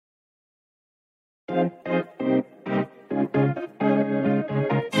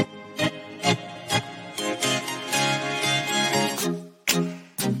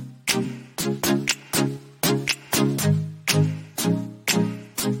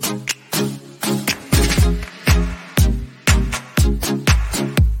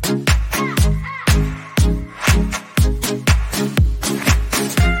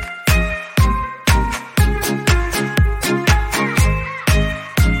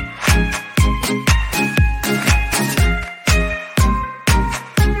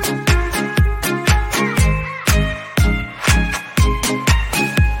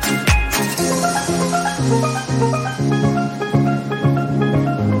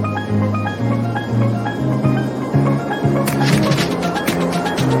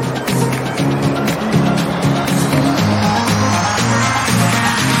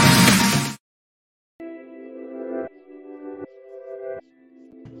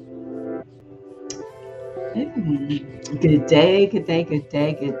Good day, good day, good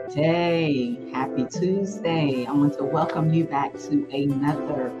day, good day. Happy Tuesday. I want to welcome you back to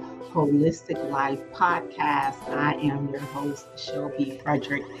another Holistic Life podcast. I am your host, Shelby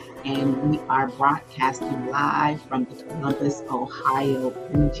Frederick, and we are broadcasting live from the Columbus, Ohio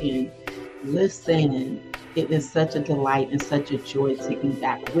region. Listen, it is such a delight and such a joy to be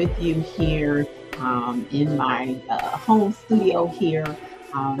back with you here in my home studio here,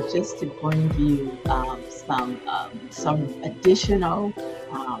 just to bring you some additional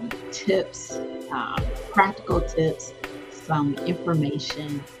tips, practical tips, some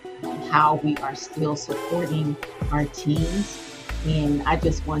information on how we are still supporting our teams. And I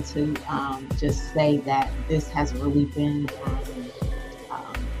just want to just say that this has really been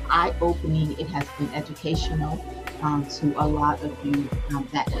eye-opening. It has been educational to a lot of you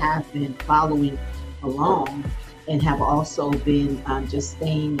that have been following along and have also been just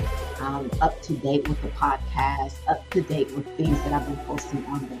staying up to date with the podcast, up to date with things that I've been posting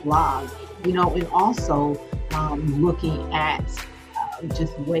on the blog, and also looking at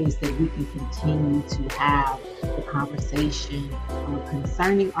just ways that we can continue to have the conversation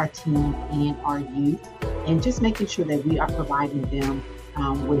concerning our teens and our youth, and just making sure that we are providing them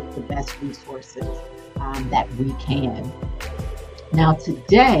with the best resources that we can. Now,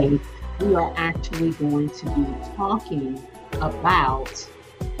 today, we are actually going to be talking about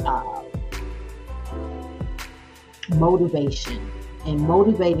motivation and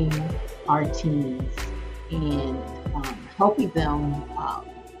motivating our teens and helping them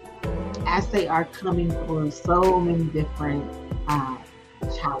as they are coming through so many different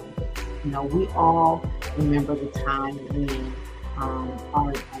challenges. We all remember the time when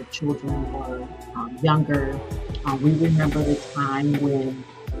our children were younger. We remember the time when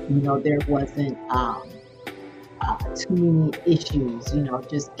there wasn't too many issues,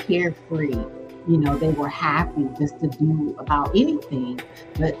 just carefree. They were happy just to do about anything.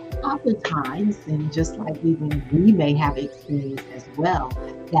 But oftentimes, and just like even we may have experienced as well,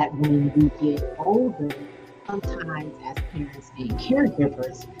 that when we get older, sometimes as parents and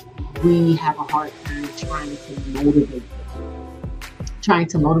caregivers, we have a hard time trying to motivate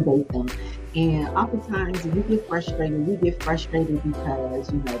them. And oftentimes we get frustrated. We get frustrated because,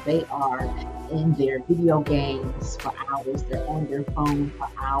 they are in their video games for hours. They're on their phone for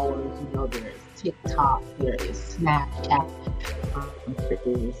hours. There's TikTok, there is Snapchat, there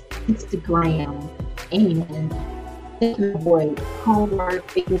is Instagram, and they can avoid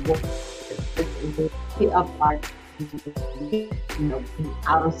homework, they can avoid pick up our being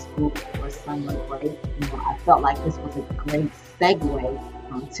out of school for summer break. I felt like this was a great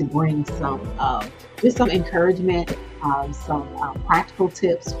segue to bring some encouragement, some practical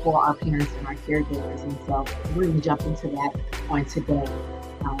tips for our parents and our caregivers. And so we're going to jump into that on today.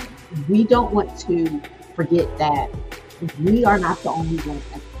 We don't want to forget that we are not the only ones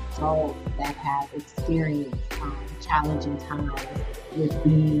as adults that have experienced challenging times with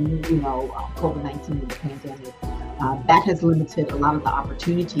being, COVID-19 and the pandemic. That has limited a lot of the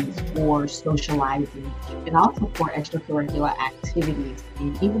opportunities for socializing and also for extracurricular activities.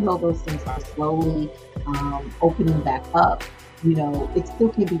 And even though those things are slowly opening back up, it still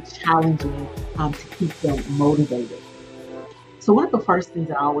can be challenging to keep them motivated. So one of the first things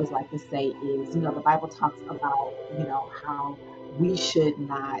that I always like to say is, the Bible talks about, how we should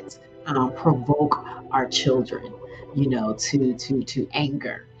not provoke our children, to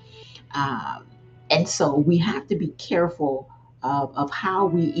anger. And so we have to be careful of how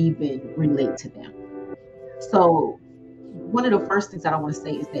we even relate to them. So one of the first things that I want to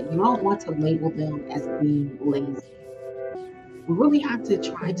say is that you don't want to label them as being lazy. We really have to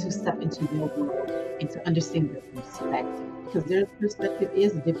try to step into their world and to understand their perspective, because their perspective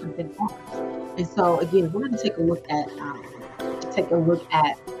is different than ours. And so again, we're going to take a look at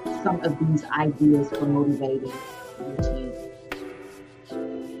some of these ideas for motivating your team.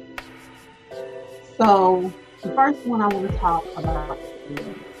 So the first one I want to talk about is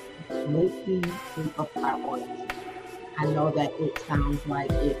making sleep a priority. I know that it sounds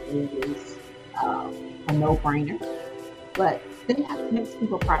like it is a no-brainer, but they have to make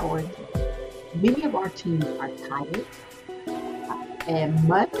sleep a priority. Many of our teams are tired, and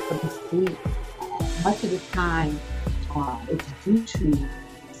much of the time, it's due to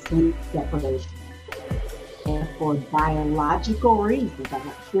sleep deprivation. And for biological reasons, I'm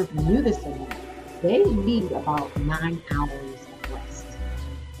not sure if you knew this or not, they need about 9 hours of rest.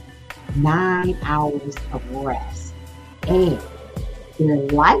 9 hours of rest. And they're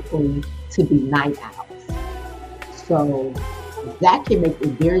likely to be night owls. So that can make it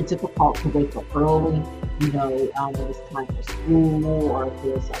very difficult to wake up early. when it's time for school, or if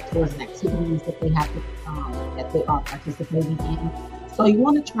there's chores and activities that they have to that they are participating in. So you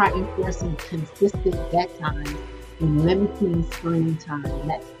want to try enforcing consistent bedtime and limiting screen time. And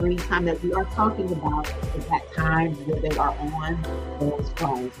that screen time that we are talking about is that time where they are on those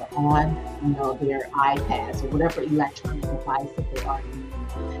phones, or on, their iPads, or whatever electronic device that they are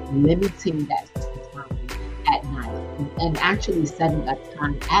using. Limiting that time at night, and actually setting a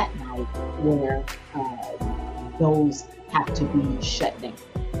time at night where those have to be shut down.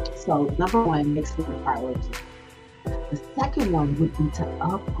 So number one, make sleep a priority. The second one would be to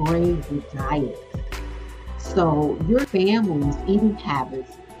upgrade your diet. So your family's eating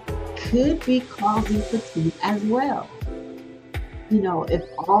habits could be causing fatigue as well. If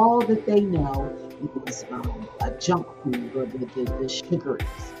all that they know is junk food, or the sugars,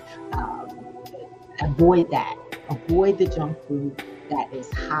 avoid that. Avoid the junk food that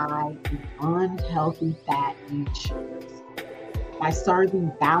is high in unhealthy fat and sugars by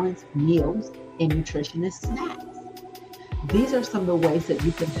serving balanced meals and nutritious snacks. These are some of the ways that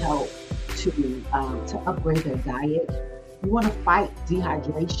you can help to upgrade their diet. You want to fight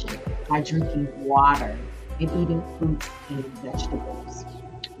dehydration by drinking water and eating fruits and vegetables.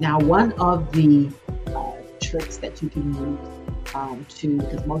 Now, one of the tricks that you can use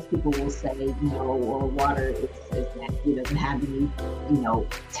because most people will say, well, water is nasty, doesn't have any,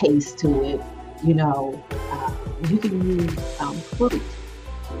 taste to it. You can use fruit.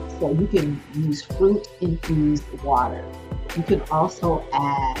 So you can use fruit-infused water. You can also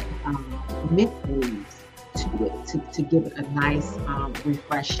add mint leaves to it to give it a nice,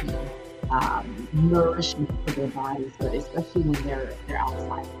 refreshing nourishment for their bodies. But especially when they're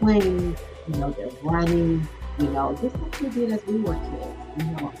outside playing, they're running. Just like we did as we were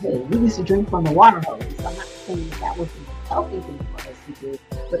kids. Hey, we used to drink from the water hose. I'm not saying that was a healthy thing for us to do,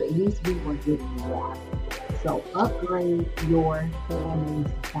 but at least we were getting water. So upgrade your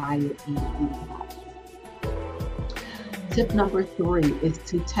family's diet and eating habits. Tip number 3 is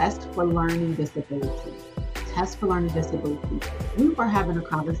to test for learning disability. Test for learning disability. We were having a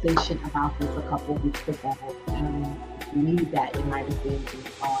conversation about this a couple of weeks ago, and I believe that it might have been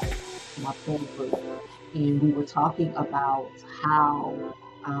in our prayer group. And we were talking about how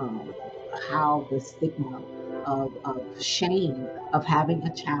the stigma of shame of having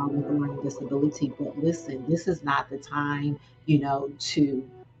a child with a learning disability. But listen, this is not the time, to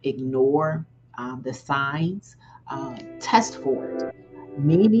ignore the signs. Test for it.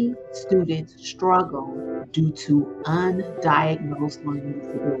 Many students struggle due to undiagnosed learning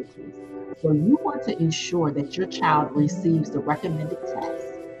disabilities. So you want to ensure that your child receives the recommended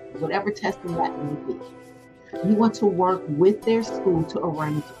test, whatever testing that may be. You want to work with their school to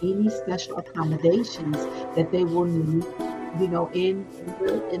arrange any special accommodations that they will need, in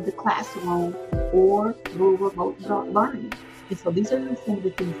the classroom or through remote learning. And so these are some of the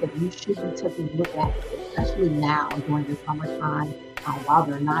things that you should be taking a look at, especially now during the summertime, while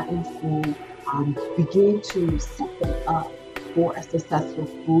they're not in school. Begin to set them up for a successful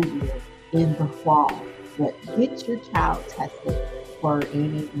school year in the fall. But get your child tested for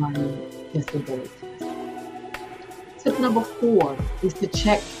any learning disabilities. Tip number 4 is to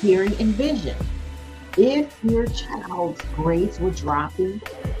check hearing and vision. If your child's grades were dropping,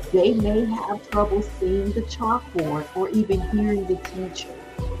 they may have trouble seeing the chalkboard or even hearing the teacher.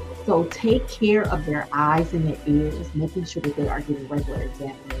 So take care of their eyes and their ears, making sure that they are getting regular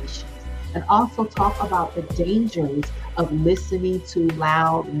examinations. And also talk about the dangers of listening to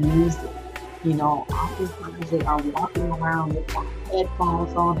loud music. Oftentimes they are walking around, they've got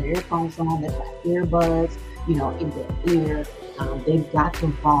headphones on, their earphones on, they've got earbuds, in their ear. They've got the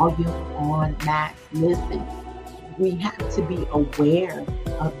volume on max. Listen, we have to be aware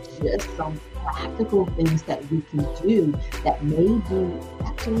of just some practical things that we can do that may be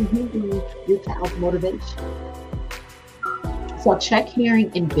actually hindering your child's motivation. So check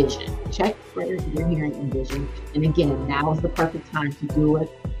hearing and vision. Check for your hearing and vision. And again, now is the perfect time to do it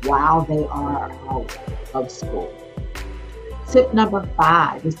while they are out of school. Tip number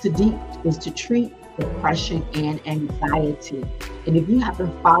 5 is to treat depression and anxiety. And if you have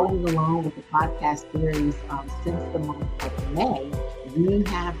been following along with the podcast series since the month of May, we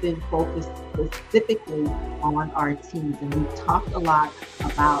have been focused specifically on our teens, and we've talked a lot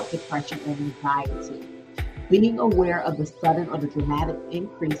about depression and anxiety. Being aware of the sudden or the dramatic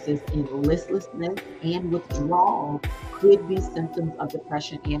increases in listlessness and withdrawal could be symptoms of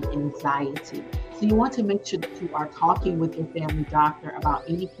depression and anxiety. So you want to make sure that you are talking with your family doctor about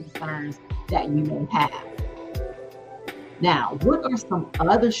any concerns that you may have. Now, what are some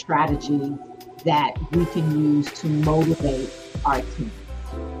other strategies that we can use to motivate our teens?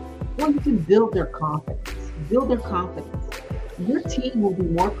 Well, you can build their confidence. build their confidence. Your team will be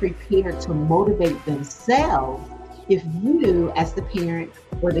more prepared to motivate themselves if you, as the parent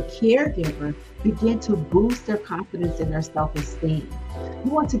or the caregiver, begin to boost their confidence and their self-esteem.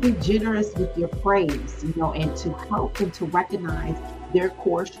 You want to be generous with your praise, and to help them to recognize their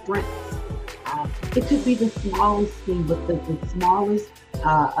core strengths. It could be the smallest thing, but the smallest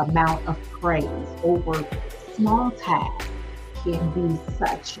amount of praise over small tasks can be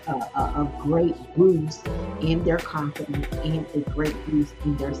such a great boost in their confidence and a great boost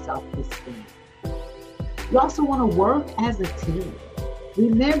in their self-esteem. You also want to work as a team.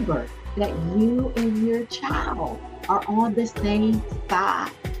 Remember that you and your child are on the same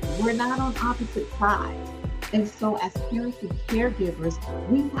side. We're not on opposite sides. And so as parents and caregivers,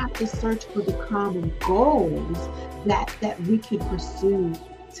 we have to search for the common goals that we can pursue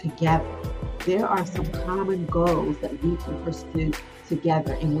together. There are some common goals that we can pursue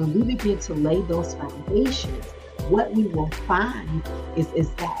together. And when we begin to lay those foundations, what we will find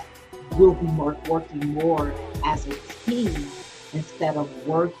is that we'll be working more as a team instead of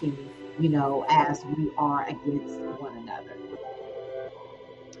working, as we are against one another.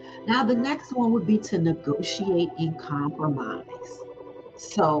 Now, the next one would be to negotiate and compromise.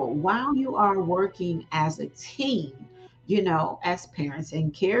 So while you are working as a team, as parents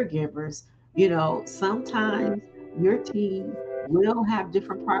and caregivers, sometimes your team will have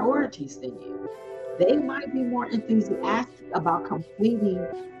different priorities than you. They might be more enthusiastic about completing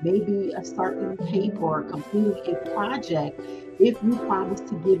maybe a certain paper or completing a project if you promise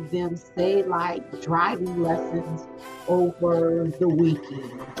to give them, say, like driving lessons over the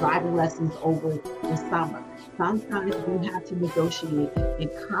weekend, driving lessons over the summer. Sometimes we have to negotiate and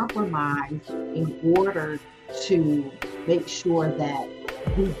compromise in order to make sure that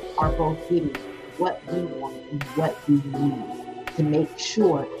we are both getting what we want and what we need, to make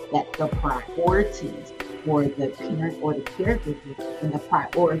sure that the priorities for the parent or the caregiver and the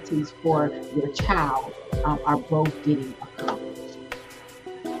priorities for your child are both getting accomplished.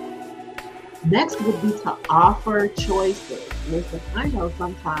 Next would be to offer choices. Listen, I know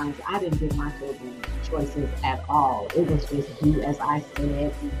sometimes I didn't give my children choices at all. It was just do as I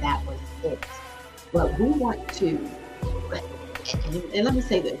said, and that was it. But we want to, and let me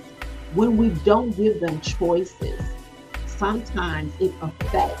say this, when we don't give them choices, sometimes it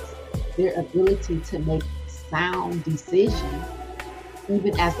affects their ability to make sound decisions,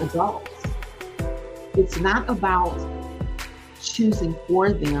 even as adults. It's not about choosing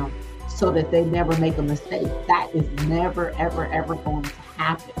for them so that they never make a mistake. That is never, ever, ever going to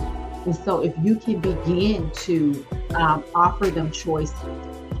happen. And so if you can begin to offer them choices,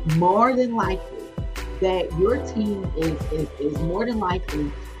 more than likely that your team is more than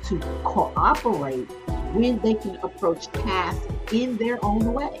likely to cooperate when they can approach tasks in their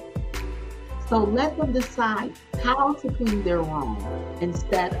own way. So let them decide how to clean their room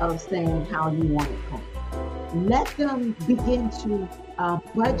instead of saying how you want it cleaned. Let them begin to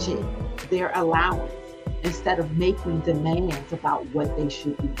budget their allowance instead of making demands about what they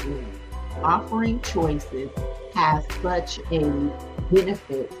should be doing. Offering choices has such a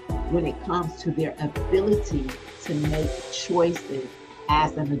benefit when it comes to their ability to make choices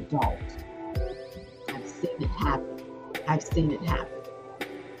as an adult. I've seen it happen. I've seen it happen.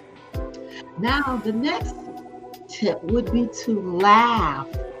 Now, the next tip would be to laugh.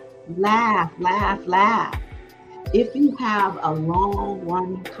 Laugh, laugh, laugh. If you have a long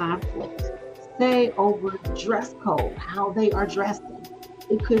running conflict, say over dress code, how they are dressing,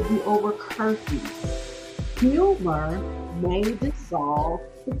 it could be over curfew. Humor may dissolve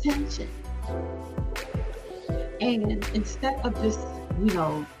the tension. And instead of just,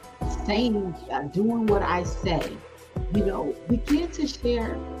 saying, doing what I say, begin to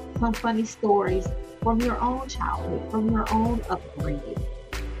share some funny stories from your own childhood, from your own upbringing.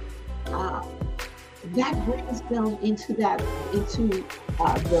 That brings them into that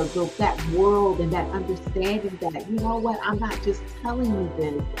world and that understanding that, what, I'm not just telling you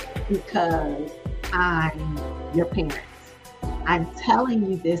this because I'm your parents. I'm telling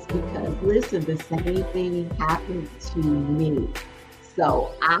you this because, listen, the same thing happened to me.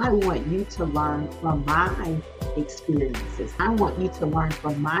 So I want you to learn from my experiences. I want you to learn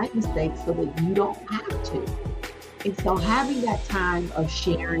from my mistakes so that you don't have to. And so having that time of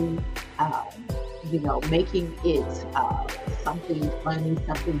sharing, making it something funny,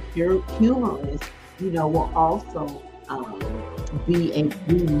 something humorous, will also be a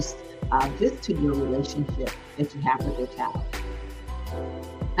boost just to your relationship that you have with your child.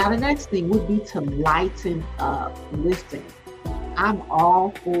 Now, the next thing would be to lighten up. Listen, I'm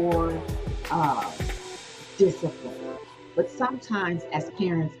all for discipline, but sometimes as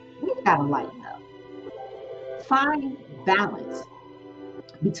parents, we've got to lighten up. Find balance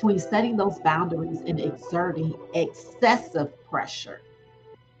between setting those boundaries and exerting excessive pressure.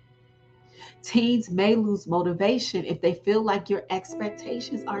 Teens may lose motivation if they feel like your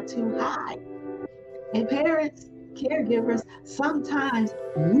expectations are too high. And parents, caregivers, sometimes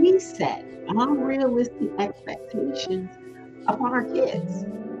we set unrealistic expectations upon our kids.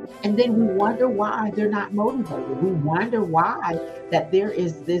 And then we wonder why they're not motivated. We wonder why that there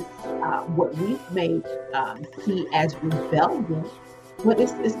is this, what we may see as rebellion, but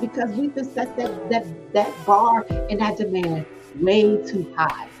it's because we've just set that bar and that demand way too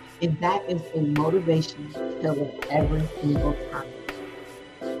high. And that is a motivation killer every single time.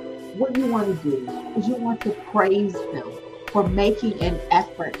 What you want to do is you want to praise them for making an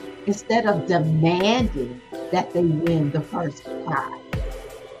effort instead of demanding that they win the first prize.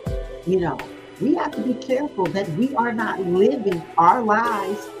 You know, we have to be careful that we are not living our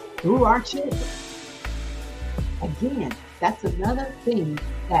lives through our children. Again, that's another thing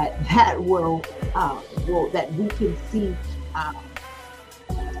that will that we can see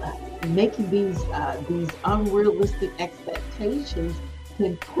making these unrealistic expectations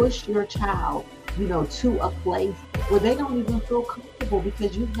can push your child, to a place where they don't even feel comfortable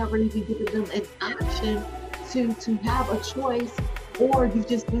because you've never even given them an option to have a choice, or you've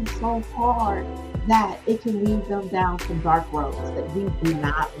just been so hard that it can lead them down some dark roads that we do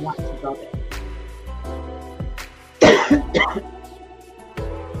not want to go there.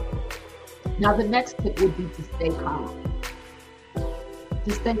 Now, the next tip would be to stay calm.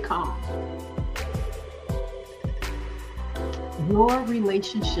 To stay calm. Your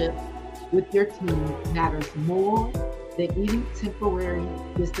relationship with your teen matters more than any temporary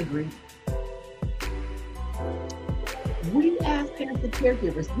disagreement. We as parents and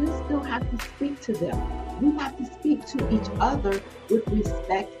caregivers, we still have to speak to them. We have to speak to each other with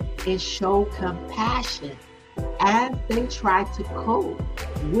respect and show compassion as they try to cope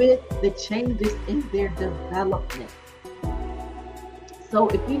with the changes in their development. So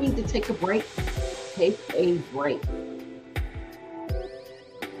if you need to take a break, take a break.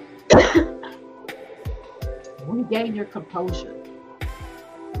 Regain your composure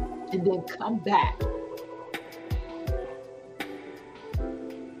and then come back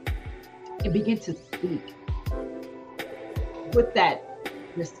and begin to speak with that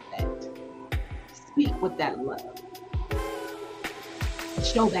respect. Speak with that love.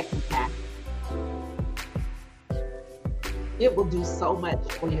 Show that compassion. It will do so much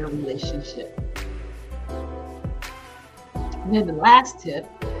for your relationship. And then the last tip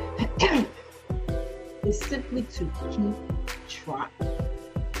is simply to keep trying.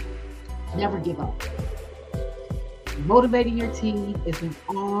 Never give up. Motivating your teen is an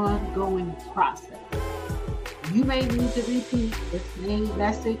ongoing process. You may need to repeat the same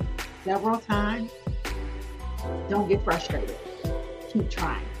message several times. Don't get frustrated. Keep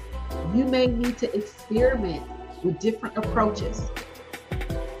trying. You may need to experiment with different approaches.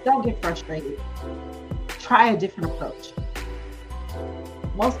 Don't get frustrated. Try a different approach.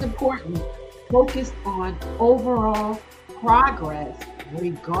 Most importantly, focus on overall progress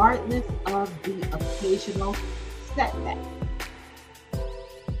regardless of the occasional setback.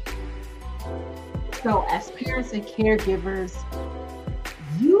 So as parents and caregivers,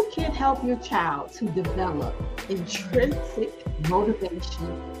 you can help your child to develop intrinsic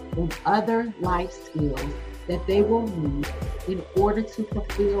motivation and other life skills that they will need in order to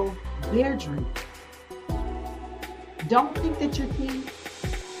fulfill their dreams. Don't think that your teen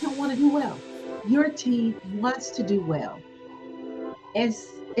don't want to do well. Your teen wants to do well.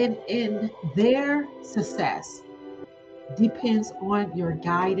 In their success depends on your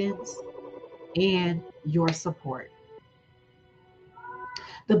guidance and your support.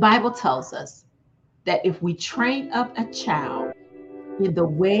 The Bible tells us that if we train up a child in the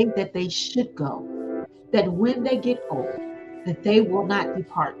way that they should go, that when they get old, that they will not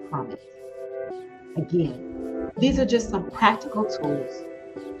depart from it. Again, these are just some practical tools,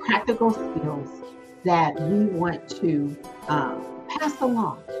 practical skills that we want to pass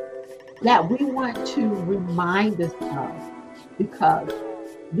along, that we want to remind us of, because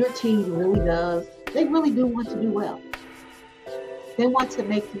your teen they really do want to do well. They want to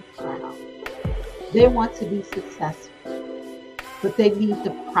make you proud. They want to be successful, but they need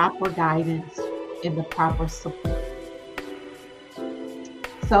the proper guidance and the proper support.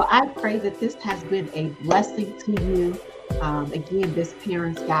 So I pray that this has been a blessing to you. Again, this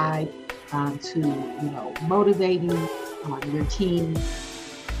parent's guide to motivating your teen,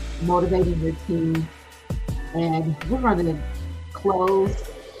 and we're going to close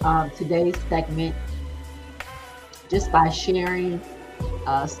today's segment just by sharing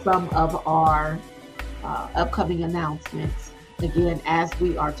some of our upcoming announcements. Again, as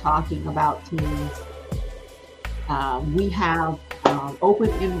we are talking about teens, we have open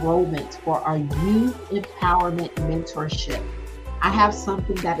enrollment for our youth empowerment mentorship. I have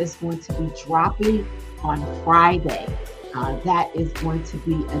something that is going to be dropping on Friday. That is going to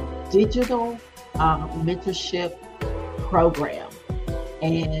be a digital mentorship program,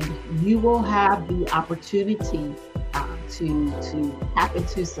 and you will have the opportunity to tap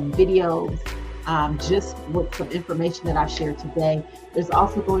into some videos, just with some information that I've shared today. There's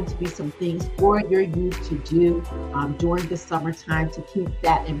also going to be some things for your youth to do during the summertime to keep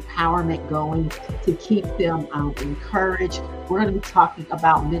that empowerment going, to keep them encouraged. We're going to be talking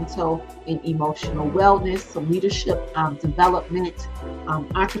about mental and emotional wellness, some leadership development,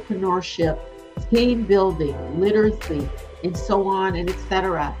 entrepreneurship, team building, literacy, and so on and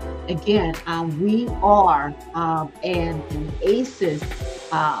etc. Again, we are an ACES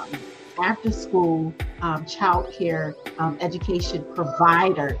after school child care education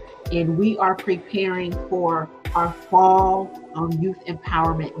provider, and we are preparing for our fall youth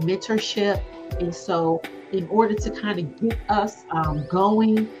empowerment mentorship. And so in order to kind of get us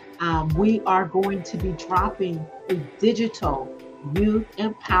going, we are going to be dropping a digital youth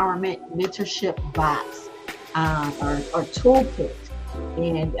empowerment mentorship box or toolkit.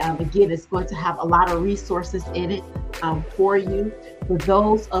 And again, it's going to have a lot of resources in it for you. For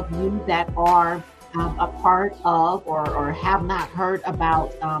those of you that are a part of or have not heard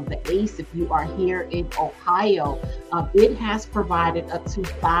about the ACE, if you are here in Ohio, it has provided up to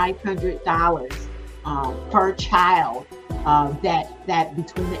 $500 per child that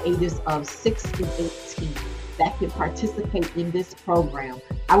between the ages of 6 and 18 that can participate in this program.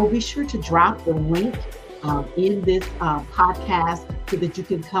 I will be sure to drop the link in this podcast so that you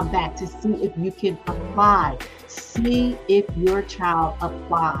can come back to see if you can apply. See if your child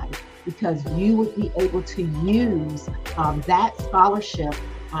applies, because you would be able to use that scholarship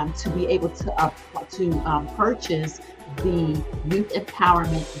to be able to purchase the Youth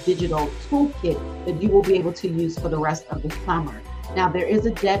Empowerment Digital Toolkit that you will be able to use for the rest of the summer. Now, there is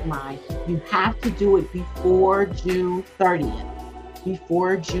a deadline. You have to do it before June 30th.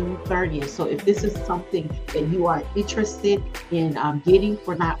 Before June 30th. So if this is something that you are interested in getting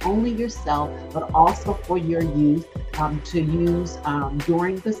for not only yourself, but also for your youth to use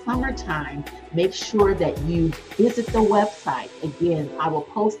during the summertime, make sure that you visit the website. Again, I will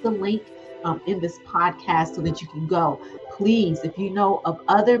post the link in this podcast so that you can go. Please, if you know of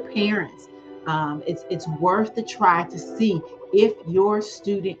other parents, it's worth the try to see if your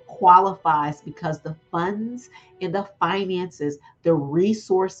student qualifies, because the funds and the finances, the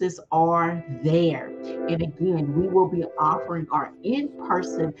resources are there. And again, we will be offering our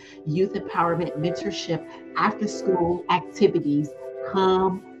in-person youth empowerment mentorship after school activities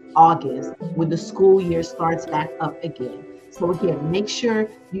come August, when the school year starts back up again. So again, make sure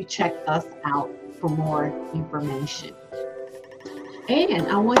you check us out for more information. And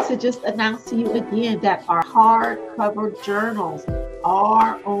I want to just announce to you again that our hardcover journals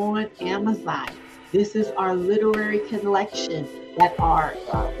are on Amazon. This is our literary collection that are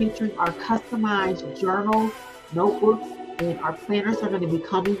featuring our customized journals, notebooks, and our planners are going to be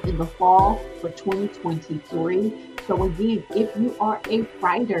coming in the fall for 2023. So again, if you are a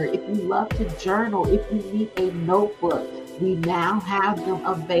writer, if you love to journal, if you need a notebook, we now have them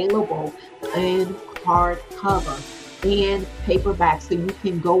available in hardcover and paperback, so you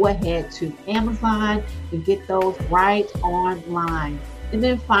can go ahead to Amazon and get those right online. And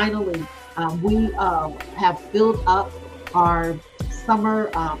then finally, we have filled up our summer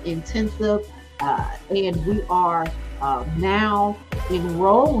intensive, and we are now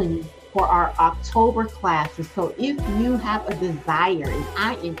enrolling for our October classes. So if you have a desire, and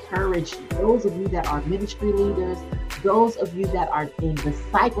I encourage those of you that are ministry leaders, those of you that are in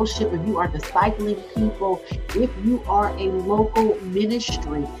discipleship, if you are discipling people, if you are a local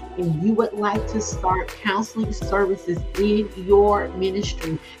ministry and you would like to start counseling services in your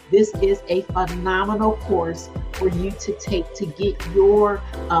ministry, this is a phenomenal course for you to take to get your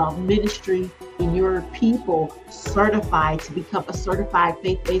ministry and your people certified to become a certified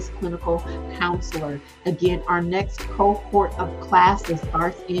faith-based clinical counselor. Again, our next cohort of classes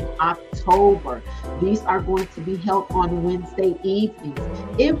starts in October. These are going to be held on Wednesday evenings.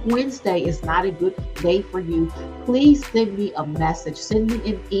 If Wednesday is not a good day for you, please send me a message, send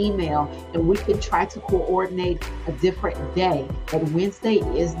me an email, and we can try to coordinate a different day. But Wednesday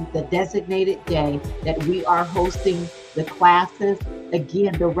is the designated day that we are hosting the classes.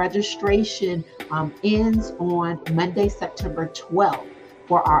 Again, the registration ends on Monday, September 12th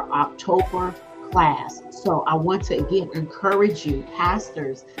for our October class. So I want to again encourage you,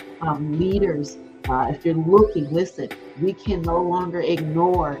 pastors, leaders, If you're looking, listen, we can no longer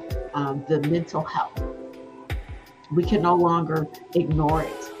ignore the mental health. We can no longer ignore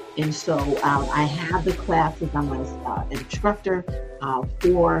it. And so I have the classes. I'm an instructor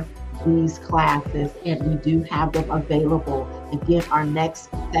for these classes, and we do have them available. Again, our next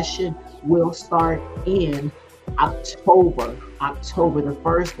session will start in October, the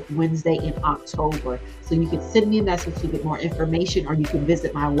first Wednesday in October. So you can send me a message to get more information, or you can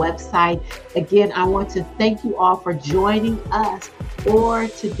visit my website. Again, I want to thank you all for joining us for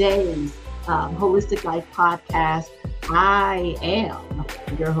today's Holistic Life Podcast. I am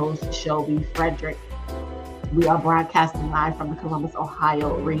your host, Shelby Frederick. We are broadcasting live from the Columbus,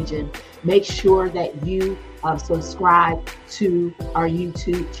 Ohio region. Make sure that you subscribe to our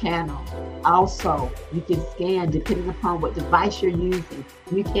YouTube channel. Also, you can scan, depending upon what device you're using,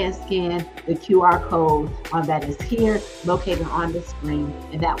 you can scan the QR code that is here, located on the screen,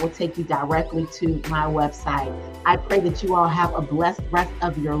 and that will take you directly to my website. I pray that you all have a blessed rest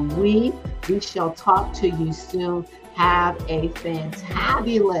of your week. We shall talk to you soon. Have a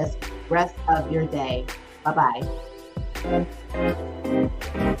fantabulous rest of your day. Bye-bye.